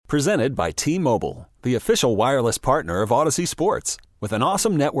Presented by T-Mobile, the official wireless partner of Odyssey Sports. With an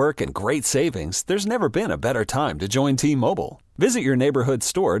awesome network and great savings, there's never been a better time to join T-Mobile. Visit your neighborhood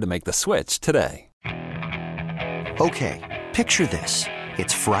store to make the switch today. Okay, picture this.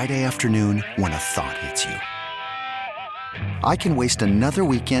 It's Friday afternoon when a thought hits you. I can waste another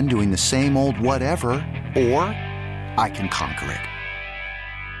weekend doing the same old whatever, or I can conquer it.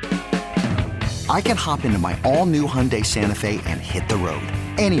 I can hop into my all-new Hyundai Santa Fe and hit the road.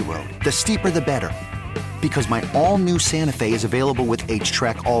 Any road. The steeper, the better. Because my all-new Santa Fe is available with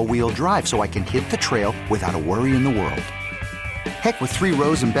H-Track all-wheel drive, so I can hit the trail without a worry in the world. Heck, with 3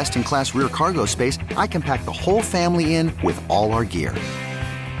 rows and best-in-class rear cargo space, I can pack the whole family in with all our gear.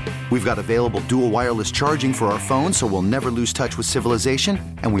 We've got available dual wireless charging for our phones, so we'll never lose touch with civilization,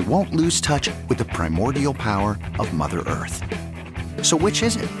 and we won't lose touch with the primordial power of Mother Earth. So which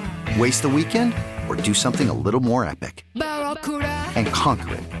is it? Waste the weekend or do something a little more epic? And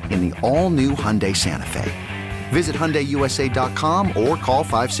conquer it in the all-new Hyundai Santa Fe. Visit HyundaiUSA.com or call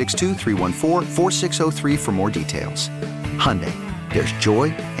 562-314-4603 for more details. Hyundai, there's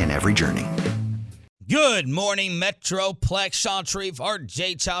joy in every journey. Good morning, Metroplex. Sean Sharif,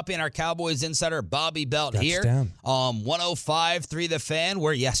 RJ Choppy, and our Cowboys insider Bobby Belt here on 105.3 The Fan,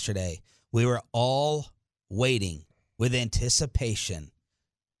 where yesterday we were all waiting with anticipation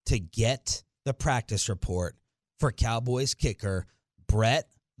to get the practice report for Cowboys kicker Brett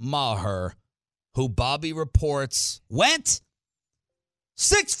Maher, who Bobby reports went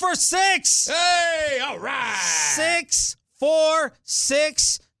 6 for 6. Hey, all right. 6 for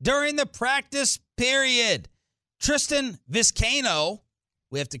 6 during the practice period. Tristan Vizcaino,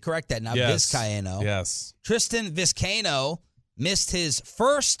 we have to correct that now, Vizcaino. Yes. Tristan Vizcaino missed his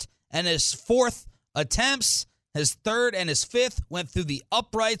first and his fourth attempts. His third and his fifth went through the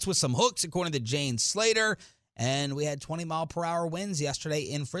uprights with some hooks, according to Jane Slater. And we had 20-mile-per-hour winds yesterday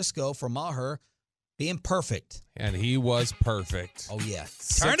in Frisco for Maher, being perfect. And he was perfect. Oh, yeah.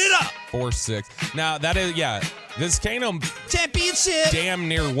 Turn it up. 4-6. Now, that is, Vizcaino championship damn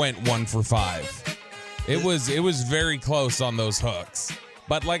near went 1 for 5. It was very close on those hooks.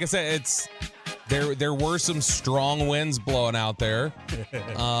 But like I said, there were some strong winds blowing out there.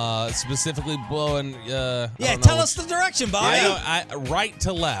 Specifically blowing tell us the direction, Bobby. Right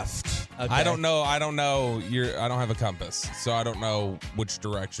to left. Okay. I don't know. I don't have a compass, so I don't know which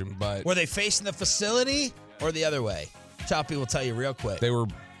direction. But were they facing the facility or the other way? Choppy will tell you real quick. They were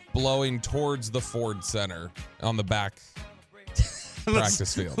blowing towards the Ford Center on the back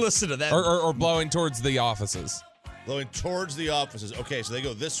practice field. Listen to that. Or blowing towards the offices. Blowing towards the offices. Okay, so they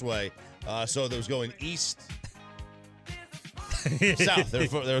go this way. So that was going east. South.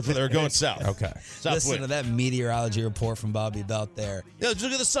 They're going south. Okay. South Listen wind. to that meteorology report from Bobby Belt there. Yeah, just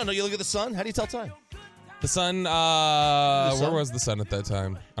look at the sun. Don't you look at the sun? How do you tell time? The sun, where was the sun at that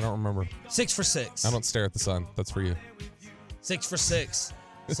time? I don't remember. 6 for 6. I don't stare at the sun. That's for you. 6 for 6.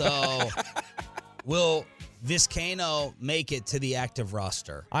 So will Vizcaino make it to the active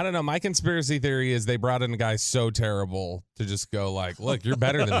roster? I don't know. My conspiracy theory is they brought in a guy so terrible to just go like, look, you're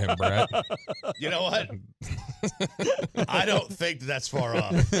better than him, Brett. You know what? I don't think that's far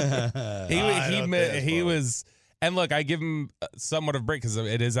off. He was, and look, I give him somewhat of a break because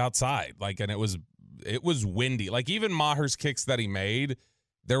it is outside, and it was windy. Like even Maher's kicks that he made,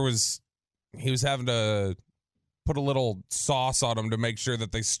 he was having to put a little sauce on them to make sure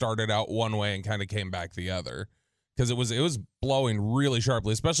that they started out one way and kind of came back the other, because it was blowing really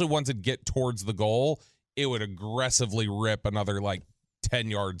sharply, especially once it get towards the goal, it would aggressively rip another 10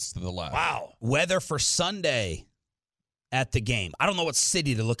 yards to the left. Wow. Weather for Sunday at the game. I don't know what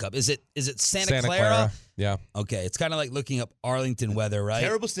city to look up. Is it Santa Clara? Yeah. Okay, it's kind of like looking up Arlington weather, right?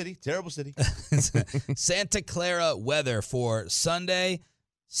 Terrible city. Santa Clara weather for Sunday,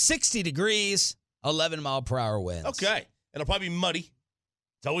 60 degrees. 11-mile-per-hour winds. Okay. And it'll probably be muddy.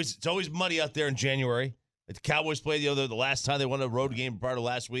 It's always muddy out there in January. The Cowboys played the last time they won a road game prior to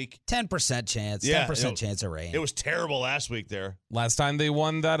last week. 10% chance. Yeah, 10% chance of rain. It was terrible last week there. Last time they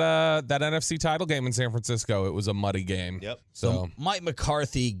won that NFC title game in San Francisco, it was a muddy game. Yep. So Mike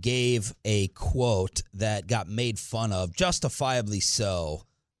McCarthy gave a quote that got made fun of, justifiably so,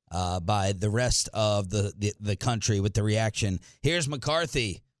 by the rest of the country with the reaction. Here's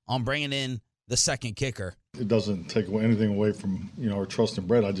McCarthy on bringing in the second kicker. It doesn't take anything away from, our trust in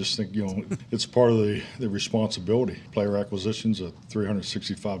Brett. I just think, it's part of the responsibility. Player acquisition's a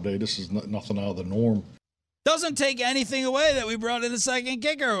 365-day. This is nothing out of the norm. Doesn't take anything away that we brought in the second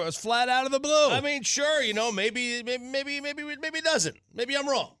kicker. It was flat out of the blue. I mean, sure, maybe it doesn't. Maybe I'm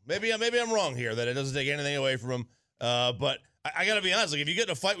wrong. Maybe I'm wrong here that it doesn't take anything away from him. But I got to be honest. Like, if you get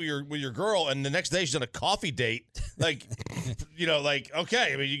in a fight with your girl and the next day she's on a coffee date, like,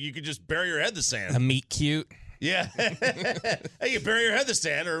 okay. I mean, you could just bury your head in the sand. A meet cute. Yeah. Hey, you bury your head in the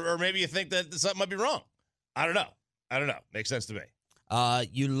sand, or maybe you think that something might be wrong. I don't know. Makes sense to me.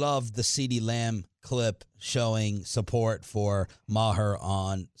 You love the CeeDee Lamb clip showing support for Maher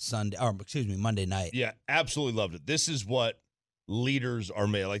on Monday night. Yeah, absolutely loved it. This is what leaders are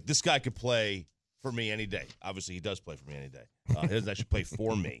made. Like, this guy could play for me any day. Obviously, he does play for me any day. He doesn't actually play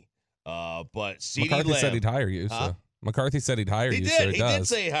for me. But CeeDee McCarthy Lamb said he'd hire you. Huh? So McCarthy said he'd hire you. He So did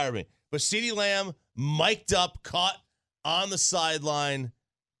say he'd hire me. But CeeDee Lamb, mic'd up, caught on the sideline,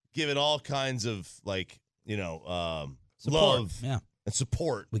 giving all kinds of, Support. love and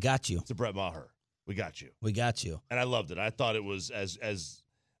support. We got you. To Brett Maher. We got you. We got you. And I loved it. I thought it was as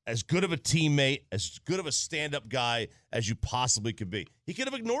good of a teammate, as good of a stand-up guy as you possibly could be. He could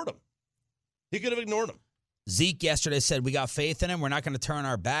have ignored him. Zeke yesterday said, we got faith in him. We're not going to turn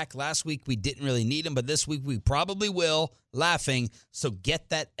our back. Last week, we didn't really need him, but this week we probably will, laughing. So get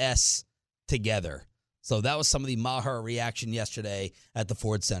that S together. So that was some of the Maher reaction yesterday at the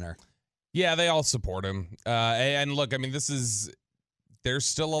Ford Center. Yeah, they all support him. And look, I mean, there's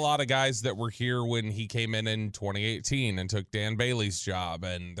still a lot of guys that were here when he came in 2018 and took Dan Bailey's job.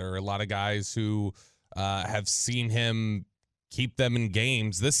 And there are a lot of guys who have seen him keep them in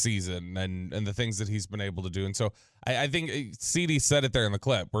games this season and the things that he's been able to do. And so I think CeeDee said it there in the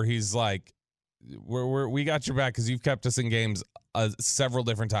clip where he's like, we got your back because you've kept us in games several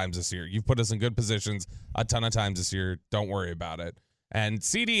different times this year. You've put us in good positions a ton of times this year. Don't worry about it. And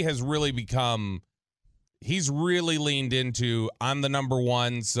CeeDee has really he's really leaned into, I'm the number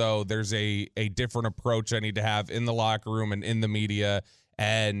one, so there's a different approach I need to have in the locker room and in the media.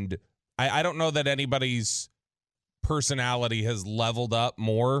 And I don't know that anybody's personality has leveled up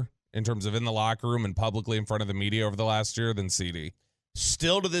more in terms of in the locker room and publicly in front of the media over the last year than CeeDee.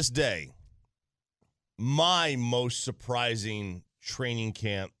 Still to this day, my most surprising training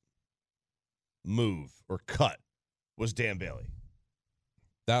camp move or cut was Dan Bailey.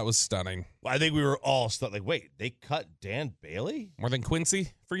 That was stunning. I think we were all stuck. Like, wait, they cut Dan Bailey? More than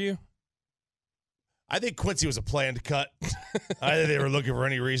Quincy for you? I think Quincy was a planned cut. I think they were looking for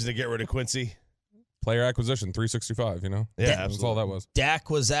any reason to get rid of Quincy. Player acquisition, 365, Yeah, that's all that was.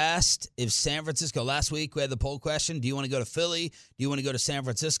 Dak was asked if San Francisco, last week we had the poll question, do you want to go to Philly? Do you want to go to San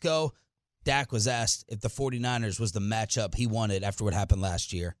Francisco? Dak was asked if the 49ers was the matchup he wanted after what happened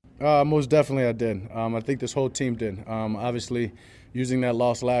last year. Most definitely I did. I think this whole team did. Obviously, using that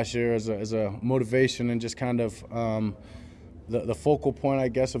loss last year as a motivation and just kind of the focal point, I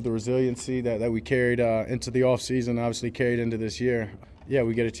guess, of the resiliency that we carried into the offseason, obviously carried into this year. Yeah,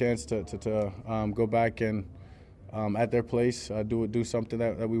 we get a chance to go back and at their place do something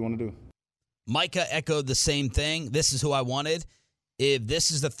that we want to do. Micah echoed the same thing. This is who I wanted. If this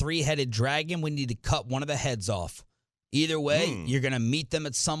is the three-headed dragon, we need to cut one of the heads off. Either way, you're going to meet them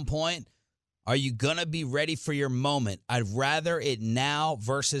at some point. Are you going to be ready for your moment? I'd rather it now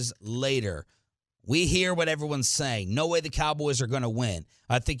versus later. We hear what everyone's saying. No way the Cowboys are going to win.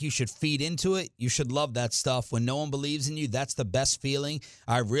 I think you should feed into it. You should love that stuff. When no one believes in you, that's the best feeling.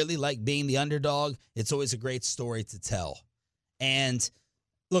 I really like being the underdog. It's always a great story to tell. And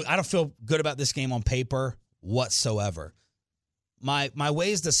look, I don't feel good about this game on paper whatsoever. My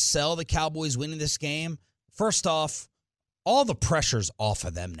ways to sell the Cowboys winning this game, first off, all the pressure's off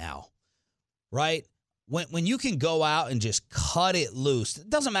of them now, right? When you can go out and just cut it loose,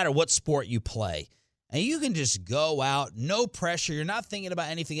 it doesn't matter what sport you play, and you can just go out, no pressure, you're not thinking about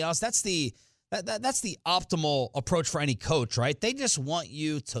anything else. That's the optimal approach for any coach, right? They just want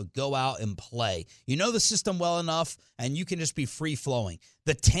you to go out and play. You know the system well enough, and you can just be free-flowing.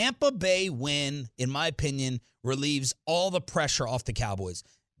 The Tampa Bay win, in my opinion, relieves all the pressure off the Cowboys.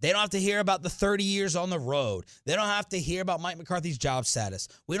 They don't have to hear about the 30 years on the road. They don't have to hear about Mike McCarthy's job status.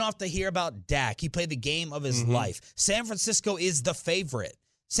 We don't have to hear about Dak. He played the game of his life. San Francisco is the favorite.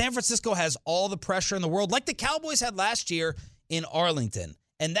 San Francisco has all the pressure in the world, like the Cowboys had last year in Arlington.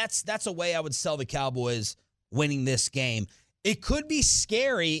 And that's a way I would sell the Cowboys winning this game. It could be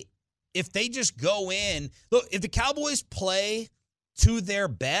scary if they just go in. Look, if the Cowboys play to their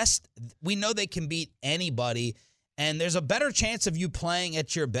best, we know they can beat anybody. And there's a better chance of you playing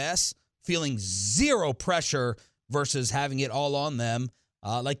at your best, feeling zero pressure versus having it all on them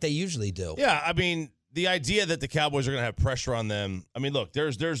like they usually do. Yeah, I mean, the idea that the Cowboys are going to have pressure on them, I mean, look,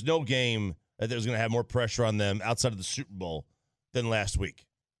 there's no game that there's going to have more pressure on them outside of the Super Bowl than last week.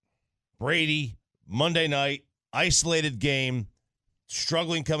 Brady, Monday night, isolated game,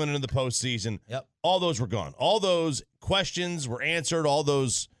 struggling coming into the postseason. Yep. All those were gone. All those questions were answered. All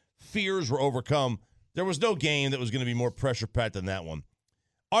those fears were overcome. There was no game that was going to be more pressure-packed than that one.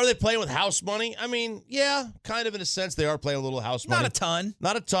 Are they playing with house money? I mean, yeah, kind of in a sense. They are playing a little house money. Not a ton.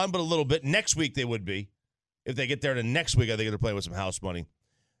 Not a ton, but a little bit. Next week they would be. If they get there to next week, I think they're playing with some house money.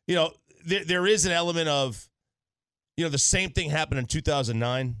 You know, there is an element of, you know, the same thing happened in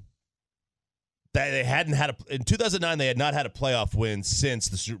 2009. They hadn't had in 2009, they had not had a playoff win since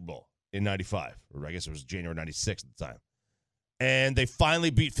the Super Bowl in 95. Or I guess it was January 96 at the time. And they finally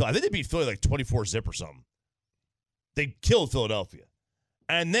beat Philly. I think they beat Philly like 24-zip or something. They killed Philadelphia.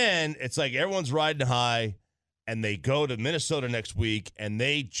 And then it's like everyone's riding high, and they go to Minnesota next week, and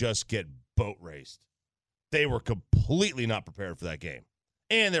they just get boat raced. They were completely not prepared for that game.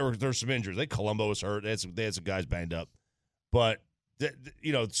 And there were some injuries. Like Colombo was hurt. They had some guys banged up. But,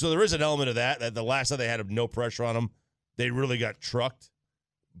 you know, so there is an element of that the last time they had no pressure on them, they really got trucked.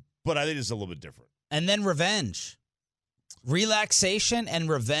 But I think it's a little bit different. And then revenge. Relaxation and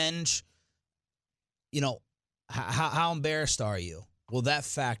revenge. You know, how embarrassed are you? Will that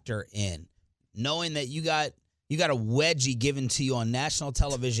factor in? Knowing that you got a wedgie given to you on national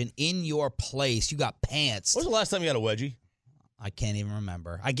television in your place. You got pantsed. When was the last time you got a wedgie? I can't even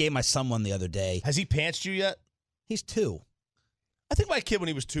remember. I gave my son one the other day. Has he pantsed you yet? He's 2. I think my kid, when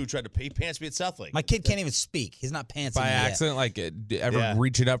he was 2, tried to pants me at Southlake. My kid can't even speak. He's not pantsing By me accident, yet. like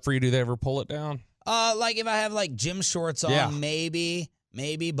reach it up for you? Do they ever pull it down? Like if I have like gym shorts on, maybe.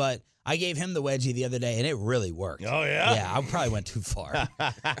 But I gave him the wedgie the other day, and it really worked. Oh, yeah? Yeah, I probably went too far.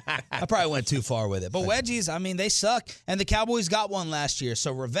 I probably went too far with it. But wedgies, I mean, they suck. And the Cowboys got one last year.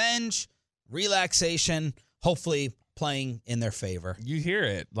 So revenge, relaxation, hopefully playing in their favor. You hear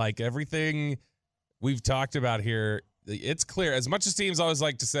it. Like everything we've talked about here, it's clear. As much as teams always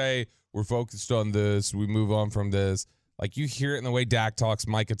like to say, we're focused on this, we move on from this. Like you hear it in the way Dak talks,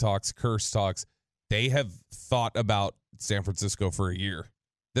 Micah talks, Curse talks. They have thought about San Francisco for a year.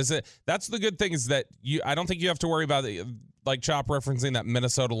 That's the good thing is that I don't think you have to worry about it, like Chop referencing that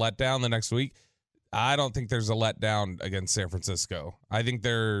Minnesota letdown the next week. I don't think there's a letdown against San Francisco. I think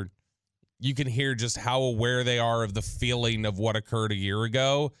you can hear just how aware they are of the feeling of what occurred a year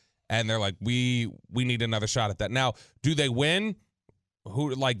ago, and they're like, we need another shot at that. Now, do they win?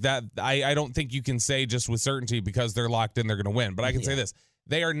 Who like that? I don't think you can say just with certainty because they're locked in, they're going to win. But I can say this: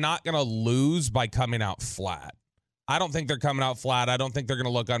 they are not going to lose by coming out flat. I don't think they're coming out flat. I don't think they're going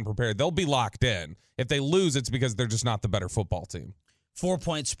to look unprepared. They'll be locked in. If they lose, it's because they're just not the better football team.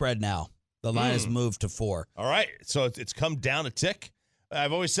 4-point spread now. The line has moved to 4. All right. So it's come down a tick.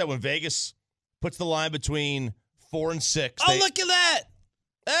 I've always said when Vegas puts the line between 4 and 6. Look at that.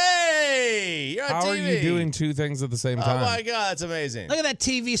 Hey, you're on How TV. are you doing 2 things at the same time? Oh, my God. That's amazing. Look at that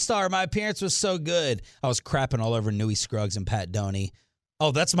TV star. My appearance was so good. I was crapping all over Newey Scruggs and Pat Doney. Oh,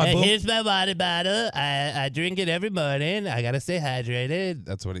 that's my boom. Here's my water bottle. I drink it every morning. I got to stay hydrated.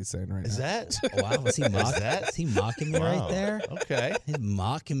 That's what he's saying right Is now. that? Wow, was he mocking? Is he mocking me right there? Okay. He's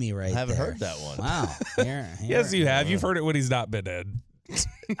mocking me right there. I haven't heard that one. Wow. Yes, you have. You've heard it when he's not been in.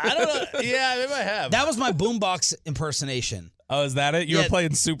 I don't know. Yeah, maybe I have. That was my boombox impersonation. Oh, is that it? You were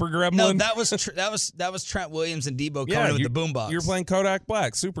playing Super Gremlin? No, that was Trent Williams and Debo coming with the boombox. You're playing Kodak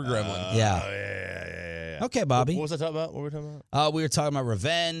Black, Super Gremlin. Yeah. Okay, Bobby. What was I talking about? What were we talking about? We were talking about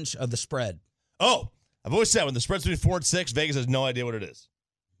revenge of the spread. Oh, I've always said when the spread's between 4 and 6, Vegas has no idea what it is.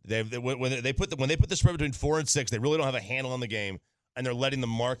 When they put the spread between 4 and 6, they really don't have a handle on the game, and they're letting the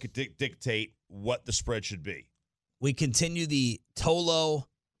market dictate what the spread should be. We continue the Tolo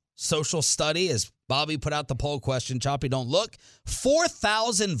social study as Bobby put out the poll question. Choppy, don't look.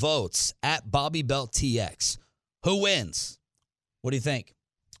 4,000 votes at Bobby Belt TX. Who wins? What do you think?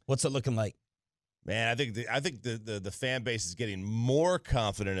 What's it looking like? Man, I think the fan base is getting more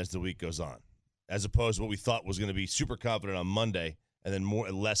confident as the week goes on, as opposed to what we thought was going to be super confident on Monday, and then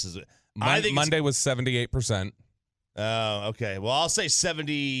less is. I think Monday was 78%. Oh, okay. Well, I'll say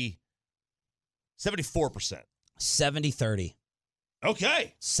 74%. 70-30.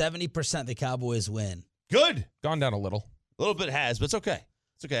 Okay. 70% the Cowboys win. Good. Gone down a little. A little bit has, but it's okay.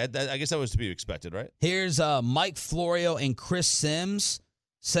 It's okay. I guess that was to be expected, right? Here's Mike Florio and Chris Sims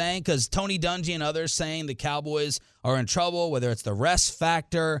saying, because Tony Dungy and others saying the Cowboys are in trouble, whether it's the rest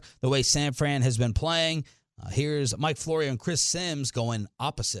factor, the way San Fran has been playing. Here's Mike Florio and Chris Sims going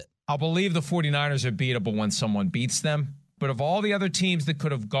opposite. I'll believe the 49ers are beatable when someone beats them. But of all the other teams that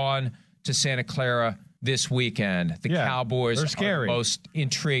could have gone to Santa Clara this weekend, the Cowboys are the most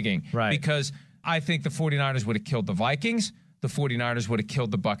intriguing. Right. Because I think the 49ers would have killed the Vikings. The 49ers would have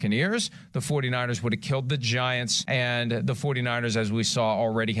killed the Buccaneers. The 49ers would have killed the Giants. And the 49ers, as we saw,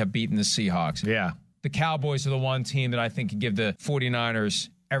 already have beaten the Seahawks. Yeah. The Cowboys are the one team that I think can give the 49ers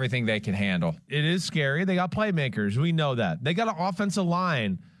everything they can handle. It is scary. They got playmakers. We know that. They got an offensive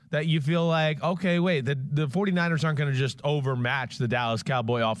line that you feel like, okay, wait, the 49ers aren't going to just overmatch the Dallas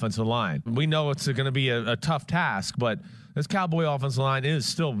Cowboy offensive line. We know it's going to be a tough task, but this Cowboy offensive line is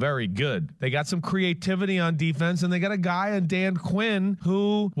still very good. They got some creativity on defense, and they got a guy in Dan Quinn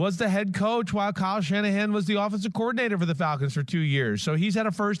who was the head coach while Kyle Shanahan was the offensive coordinator for the Falcons for 2 years. So he's had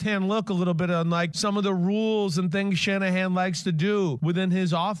a firsthand look a little bit on like some of the rules and things Shanahan likes to do within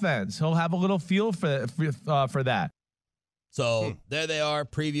his offense. He'll have a little feel for that. So there they are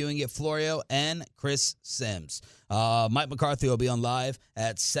previewing it, Florio and Chris Sims. Mike McCarthy will be on live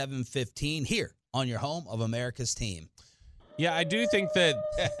at 7:15 here on your home of America's team. Yeah, I do think that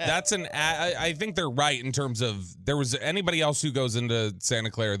I think they're right in terms of there was anybody else who goes into Santa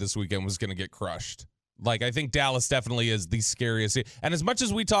Clara this weekend was going to get crushed. Like, I think Dallas definitely is the scariest. And as much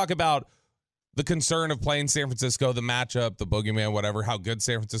as we talk about the concern of playing San Francisco, the matchup, the boogeyman, whatever, how good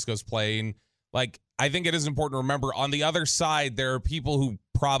San Francisco's playing, like, I think it is important to remember on the other side, there are people who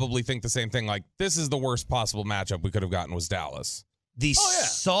probably think the same thing. Like, this is the worst possible matchup we could have gotten was Dallas. The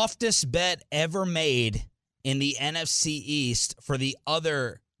softest bet ever made in the NFC East for the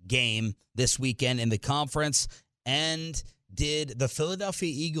other game this weekend in the conference. And did the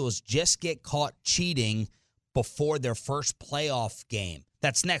Philadelphia Eagles just get caught cheating before their first playoff game?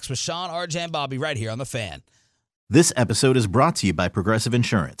 That's next with Sean, RJ, and Bobby right here on The Fan. This episode is brought to you by Progressive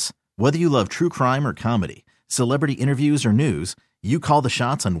Insurance. Whether you love true crime or comedy, celebrity interviews or news, you call the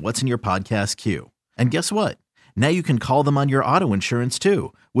shots on what's in your podcast queue. And guess what? Now you can call them on your auto insurance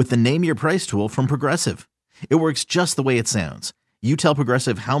too with the Name Your Price tool from Progressive. It works just the way it sounds. You tell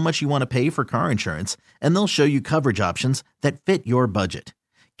Progressive how much you want to pay for car insurance, and they'll show you coverage options that fit your budget.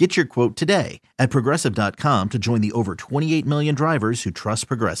 Get your quote today at Progressive.com to join the over 28 million drivers who trust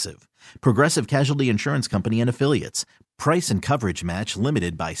Progressive. Progressive Casualty Insurance Company and Affiliates. Price and coverage match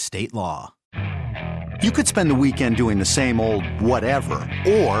limited by state law. You could spend the weekend doing the same old whatever,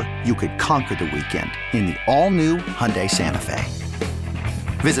 or you could conquer the weekend in the all-new Hyundai Santa Fe.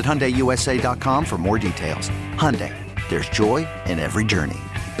 Visit HyundaiUSA.com for more details. Hyundai, there's joy in every journey.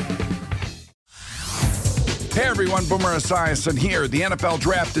 Hey everyone, Boomer Esiason here. The NFL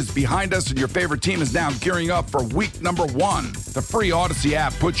Draft is behind us and your favorite team is now gearing up for week number 1. The free Odyssey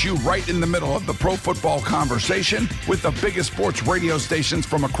app puts you right in the middle of the pro football conversation with the biggest sports radio stations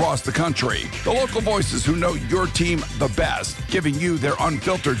from across the country. The local voices who know your team the best, giving you their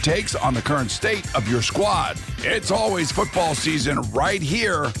unfiltered takes on the current state of your squad. It's always football season right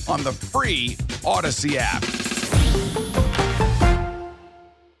here on the free Odyssey app.